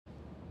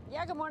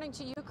Yeah, good morning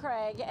to you,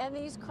 Craig. And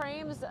these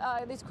crimes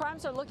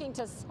are looking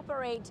to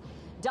separate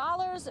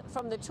dollars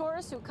from the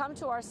tourists who come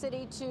to our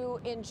city to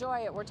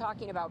enjoy it. We're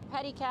talking about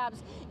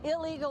pedicabs,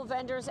 illegal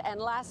vendors, and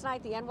last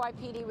night the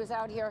NYPD was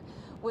out here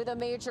with a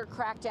major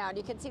crackdown.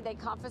 You can see they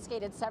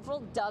confiscated several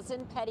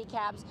dozen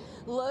pedicabs,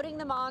 loading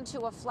them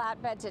onto a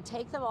flatbed to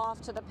take them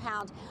off to the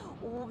pound.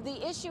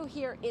 The issue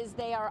here is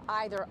they are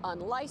either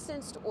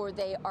unlicensed or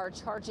they are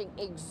charging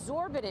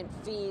exorbitant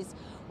fees.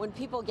 When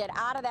people get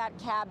out of that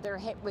cab, they're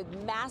hit with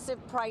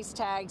massive price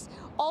tags.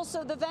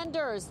 Also, the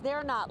vendors,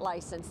 they're not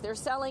licensed. They're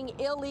selling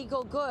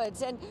illegal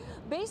goods. And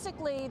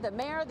basically, the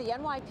mayor, the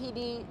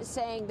NYPD,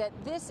 saying that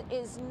this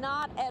is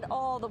not at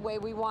all the way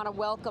we want to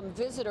welcome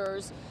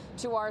visitors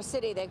to our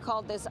city. They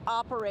called this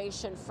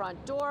Operation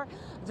Front Door,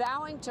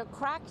 vowing to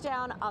crack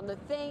down on the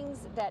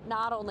things that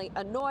not only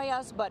annoy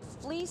us, but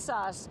fleece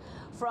us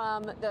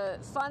from the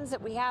funds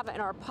that we have in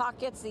our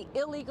pockets. The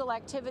illegal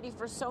activity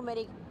for so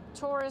many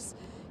tourists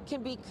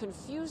can be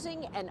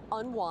confusing and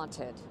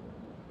unwanted.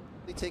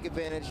 They take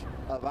advantage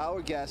of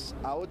our guests,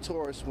 our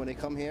tourists, when they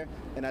come here,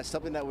 and that's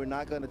something that we're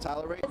not going to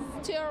tolerate.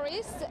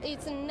 Tourists,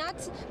 it's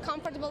not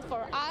comfortable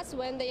for us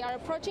when they are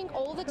approaching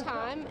all the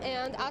time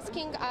and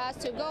asking us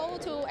to go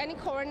to any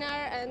corner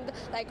and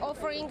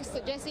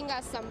suggesting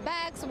us some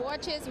bags,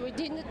 watches. We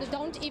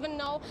don't even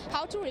know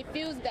how to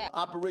refuse them.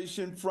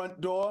 Operation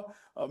Front Door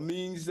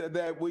means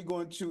that we're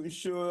going to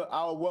ensure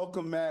our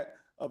welcome mat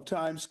of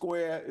Times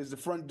Square is the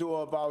front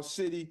door of our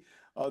city.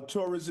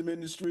 Tourism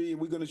industry, and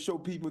we're going to show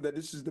people that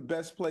this is the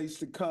best place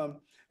to come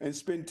and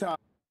spend time.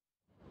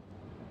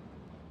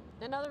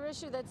 Another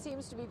issue that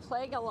seems to be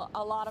plaguing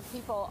a lot of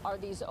people are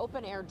these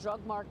open-air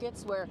drug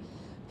markets where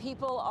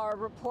people are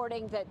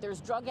reporting that there's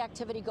drug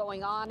activity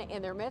going on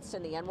in their midst,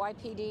 and the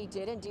NYPD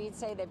did indeed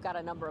say they've got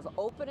a number of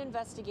open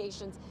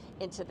investigations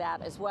into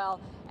that as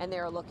well, and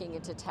they're looking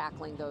into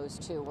tackling those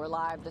too. We're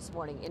live this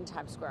morning in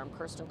Times Square. I'm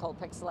Kirsten Cole,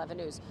 Pix 11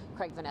 News.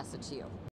 Craig, Vanessa, to you.